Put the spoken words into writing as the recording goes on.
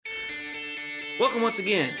Welcome once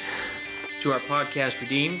again to our podcast,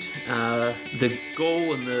 Redeemed. The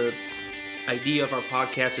goal and the idea of our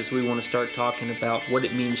podcast is we want to start talking about what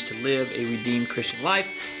it means to live a redeemed Christian life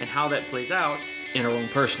and how that plays out in our own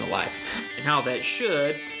personal life and how that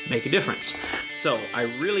should make a difference. So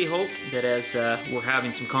I really hope that as we're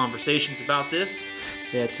having some conversations about this,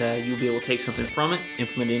 that you'll be able to take something from it,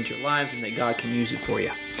 implement it into your lives, and that God can use it for you.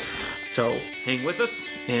 So hang with us,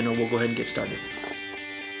 and we'll go ahead and get started.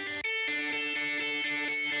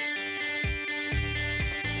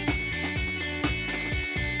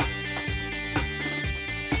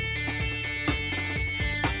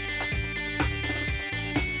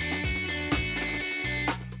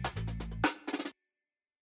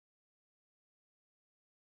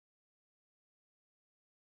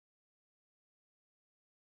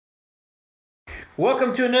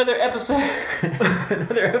 Welcome to another episode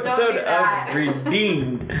of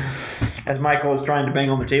Redeemed. As Michael is trying to bang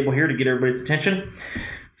on the table here to get everybody's attention.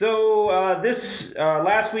 So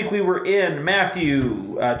last week we were in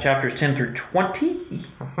Matthew chapters 10 through 20.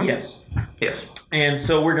 Yes. And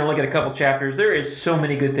so we're going to look at a couple chapters. There is so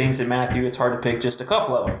many good things in Matthew, it's hard to pick just a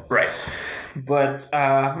couple of them. Right. But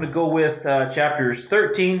I'm going to go with chapters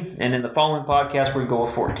 13, and in the following podcast we're going to go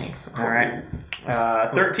with 14. All right.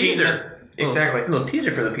 13. Teaser. Exactly. A little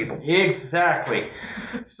teaser for the people. Exactly.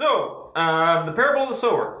 So, the parable of the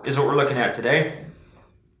sower is what we're looking at today.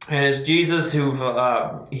 And it's Jesus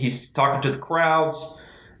he's talking to the crowds,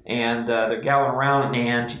 and they're gathering around.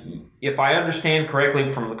 And if I understand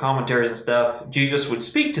correctly from the commentaries and stuff, Jesus would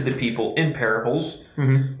speak to the people in parables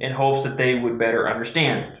in hopes that they would better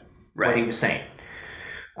understand what he was saying.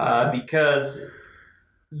 Because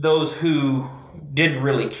those who didn't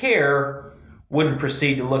really care wouldn't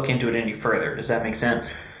proceed to look into it any further. Does that make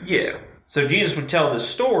sense? Yeah. So Jesus would tell the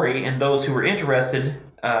story, and those who were interested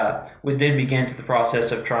would then begin to the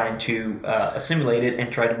process of trying to assimilate it and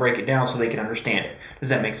try to break it down so they can understand it. Does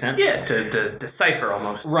that make sense? Yeah, to decipher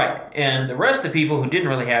almost. Right. And the rest of the people who didn't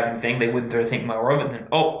really have anything, they wouldn't think more of it than,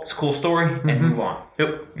 oh, it's a cool story, and move on.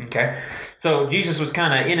 Yep. Okay. So Jesus was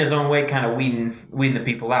kind of, in his own way, kind of weeding the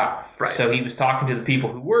people out. Right. So he was talking to the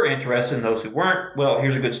people who were interested, and those who weren't, well,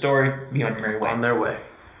 here's a good story, be on your merry way. On their way.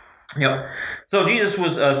 Yep. So Jesus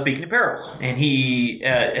was speaking in parables, and he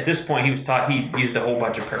at this point he used a whole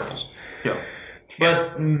bunch of parables. Yep.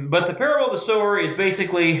 But the parable of the sower is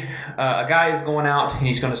basically a guy is going out and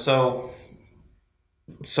he's going to sow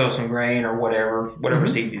some grain or whatever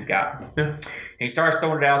seeds he's got. Yeah. And he starts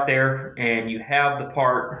throwing it out there, and you have the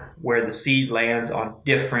part where the seed lands on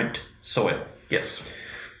different soil. Yes.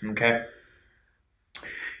 Okay.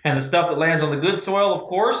 And the stuff that lands on the good soil, of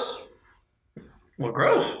course, Well,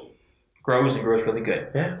 grows really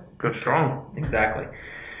good. Yeah. Good strong. Exactly.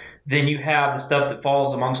 Then you have the stuff that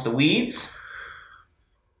falls amongst the weeds,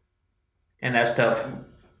 and that stuff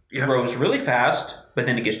grows really fast, but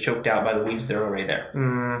then it gets choked out by the weeds that are already there.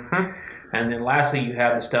 Mm-hmm. And then lastly, you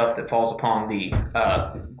have the stuff that falls upon the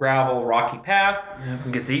gravel, rocky path.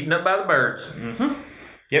 It gets eaten up by the birds. Mm-hmm.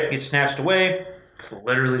 Yep, gets snatched away. It's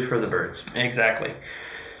literally for the birds. Exactly.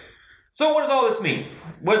 So what does all this mean?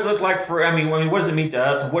 What does it look like what does it mean to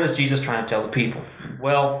us? And what is Jesus trying to tell the people?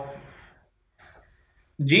 Well,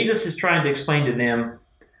 Jesus is trying to explain to them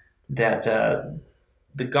that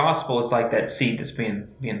the gospel is like that seed that's being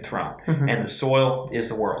thrown. Mm-hmm. And the soil is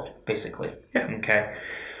the world, basically. Yeah. Okay.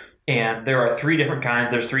 And there are three different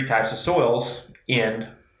kinds. There's three types of soils in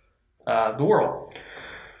the world.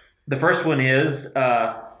 The first one is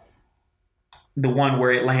the one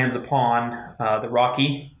where it lands upon the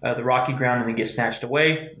rocky ground and then gets snatched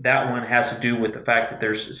away. That one has to do with the fact that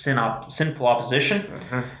there's sinful opposition,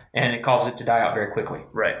 and it causes it to die out very quickly.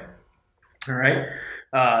 Right. All right.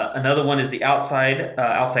 Another one is the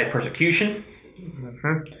outside persecution.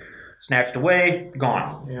 Snatched away,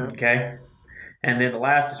 gone. Yeah. Okay. And then the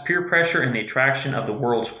last is peer pressure and the attraction of the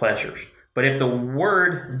world's pleasures. But if the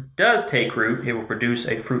word does take root, it will produce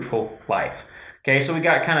a fruitful life. Okay, so we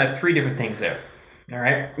got kind of three different things there. All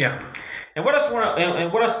right. Yeah. And what I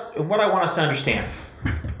want us to understand.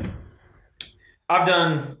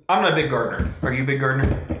 I'm not a big gardener. Are you a big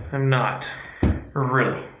gardener? I'm not.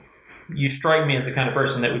 Really? You strike me as the kind of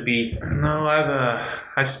person that would be. No,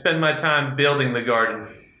 I spend my time building the garden.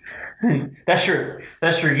 That's true.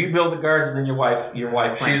 You build the gardens, and then your wife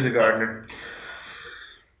plants. She's the gardener.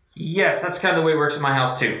 Yes, that's kind of the way it works in my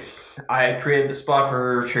house too. I created the spot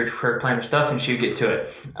for her plant her stuff, and she'd get to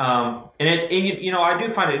it. I do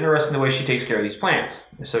find it interesting the way she takes care of these plants.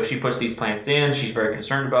 So she puts these plants in. She's very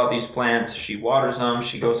concerned about these plants. She waters them.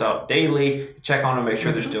 She goes out daily to check on them, make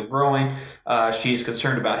sure they're still growing. She's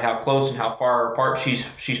concerned about how close and how far apart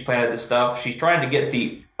she's planted this stuff. She's trying to get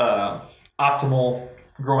the optimal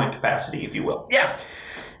growing capacity, if you will. Yeah.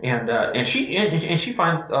 And she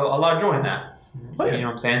finds a lot of joy in that. Oh, yeah. You know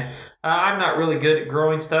what I'm saying? I'm not really good at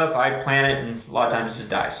growing stuff. I plant it, and a lot of times it just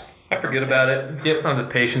dies. I forget about it. Yep. I don't have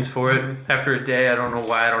the patience for it. After a day, I don't know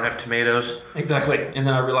why I don't have tomatoes. Exactly. And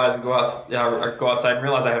then I realize I go outside and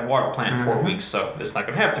realize I have water plant in 4 weeks, so it's not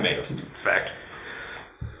going to have tomatoes. Fact.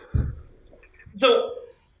 So,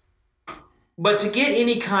 but to get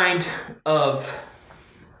any kind of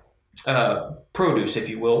produce, if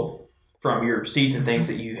you will, from your seeds and things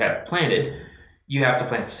that you have planted, you have to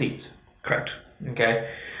plant the seeds. Correct. Okay?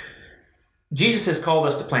 Jesus has called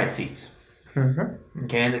us to plant seeds. Mm-hmm.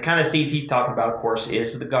 Okay, and the kind of seeds he's talking about, of course,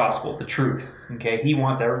 is the gospel, the truth. Okay, he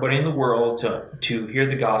wants everybody in the world to hear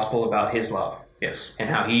the gospel about his love. Yes. And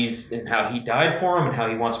how he died for them and how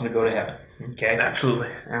he wants them to go to heaven. Okay? Absolutely.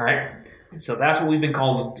 All right. So that's what we've been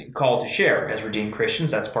called to share as redeemed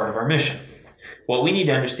Christians. That's part of our mission. What we need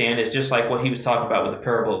to understand is just like what he was talking about with the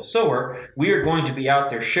parable of the sower, we are going to be out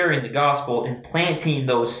there sharing the gospel and planting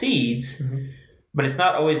those seeds, but it's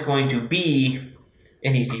not always going to be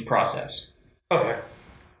an easy process. Okay.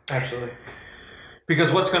 Absolutely.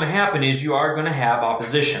 Because what's going to happen is you are going to have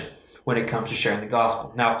opposition when it comes to sharing the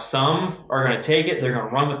gospel. Now, some are going to take it, they're going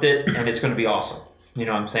to run with it, and it's going to be awesome. You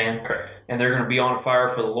know what I'm saying? Correct. And they're going to be on fire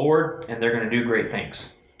for the Lord, and they're going to do great things.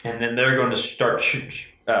 And then they're going to start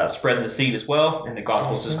spreading the seed as well, and the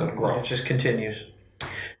gospel is just going to grow. It just continues.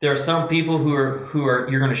 There are some people who are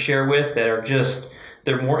you're going to share with that are just,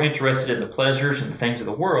 they're more interested in the pleasures and the things of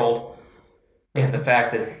the world, and the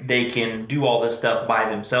fact that they can do all this stuff by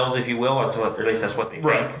themselves, if you will, or at least that's what they think.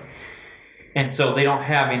 Right. And so they don't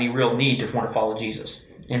have any real need to want to follow Jesus.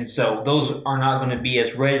 And so those are not going to be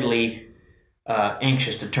as readily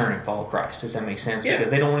anxious to turn and follow Christ. Does that make sense? Yeah. Because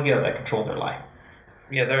they don't want to give up that control of their life.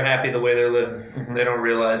 Yeah, they're happy the way they're living. Mm-hmm. They don't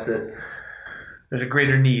realize that there's a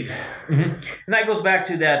greater need. Mm-hmm. And that goes back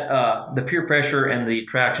to that the peer pressure and the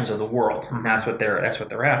attractions of the world. And that's what they're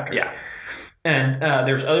after. Yeah. And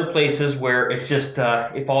there's other places where it's just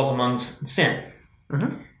it falls amongst sin,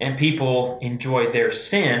 and people enjoy their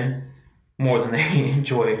sin more than they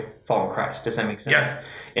enjoy following Christ. Does that make sense? Yes.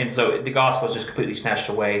 And so the gospel is just completely snatched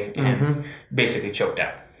away and basically choked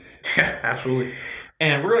out. Yeah, absolutely.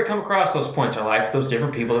 And we're going to come across those points in our life, those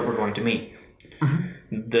different people that we're going to meet.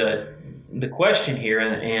 The question here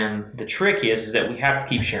and the trick is that we have to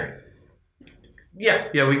keep sharing.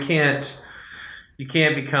 Yeah, we can't. You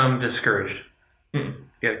can't become discouraged. You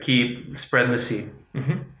got to keep spreading the seed.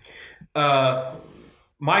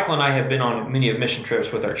 Michael and I have been on many mission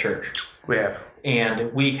trips with our church. We have.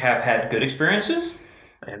 And we have had good experiences.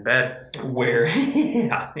 And bad.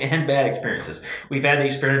 And bad experiences. We've had the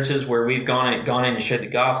experiences where we've gone in and shared the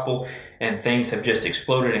gospel, and things have just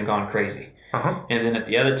exploded and gone crazy. And then at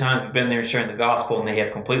the other times, we've been there sharing the gospel, and they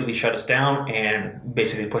have completely shut us down and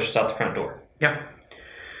basically pushed us out the front door. Yeah.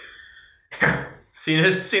 Seen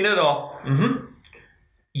it all.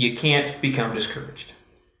 You can't become discouraged.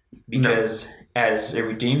 Because as a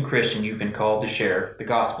redeemed Christian, you've been called to share the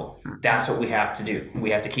gospel. That's what we have to do.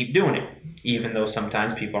 We have to keep doing it, even though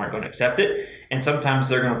sometimes people aren't going to accept it, and sometimes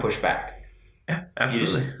they're going to push back. Yeah,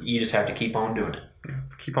 absolutely. You just have to keep on doing it.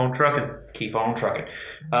 Keep on trucking. Keep on trucking.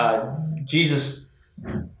 Jesus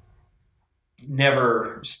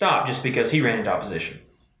never stopped just because he ran into opposition.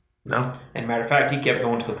 No. And matter of fact, he kept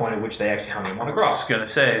going to the point at which they actually hung him on a I cross. was going to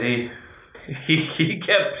say, he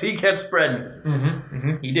kept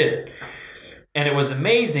spreading. He did. And it was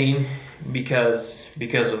amazing because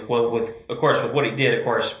of what he did, of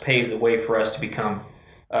course, paved the way for us to become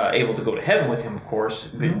able to go to heaven with him, of course,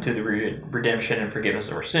 to the redemption and forgiveness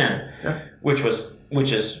of our sin, which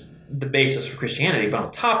is the basis for Christianity. But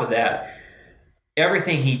on top of that,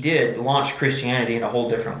 everything he did launched Christianity in a whole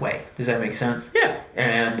different way. Does that make sense? Yeah.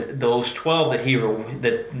 And those 12 that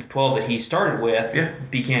he started with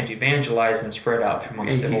began to evangelize and spread out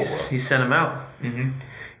amongst the whole world. He sent them out.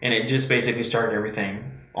 And it just basically started everything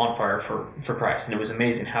on fire for Christ. And it was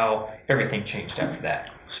amazing how everything changed after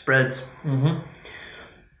that. Spreads. And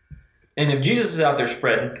if Jesus is out there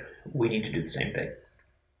spreading, we need to do the same thing.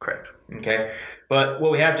 Correct. Okay? But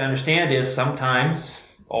what we have to understand is sometimes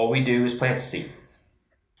all we do is plant the seed.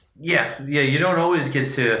 Yeah, you don't always get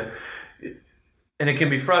to... And it can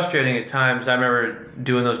be frustrating at times. I remember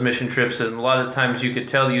doing those mission trips, and a lot of times you could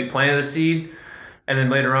tell you'd planted a seed, and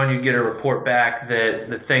then later on you'd get a report back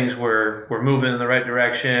that things were moving in the right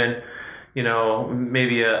direction. You know,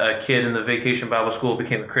 maybe a kid in the Vacation Bible School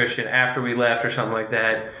became a Christian after we left or something like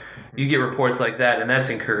that. You get reports like that, and that's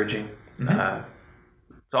encouraging.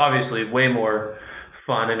 It's obviously way more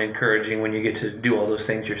fun and encouraging when you get to do all those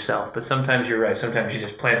things yourself. But sometimes you're right. Sometimes you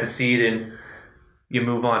just plant the seed and you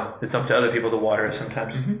move on. It's up to other people to water it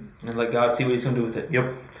sometimes. And let God see what He's going to do with it.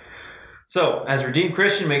 Yep. So, as a redeemed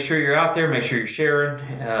Christian, make sure you're out there. Make sure you're sharing.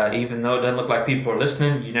 Even though it doesn't look like people are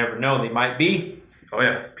listening, you never know. They might be. Oh,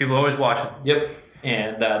 yeah. People are always watching. Yep.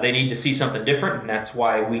 And they need to see something different. And that's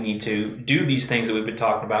why we need to do these things that we've been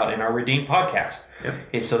talking about in our Redeemed podcast. Yep.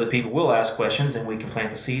 It's so that people will ask questions and we can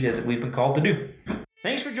plant the seed that we've been called to do.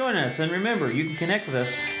 Thanks for joining us. And remember, you can connect with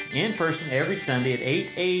us in person every Sunday at 8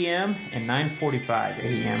 a.m. and 9:45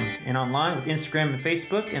 a.m. and online with Instagram and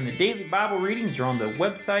Facebook. And the daily Bible readings are on the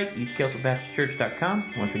website,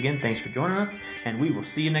 eastkelsvillebaptistchurch.com. Once again, thanks for joining us, and we will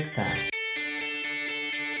see you next time.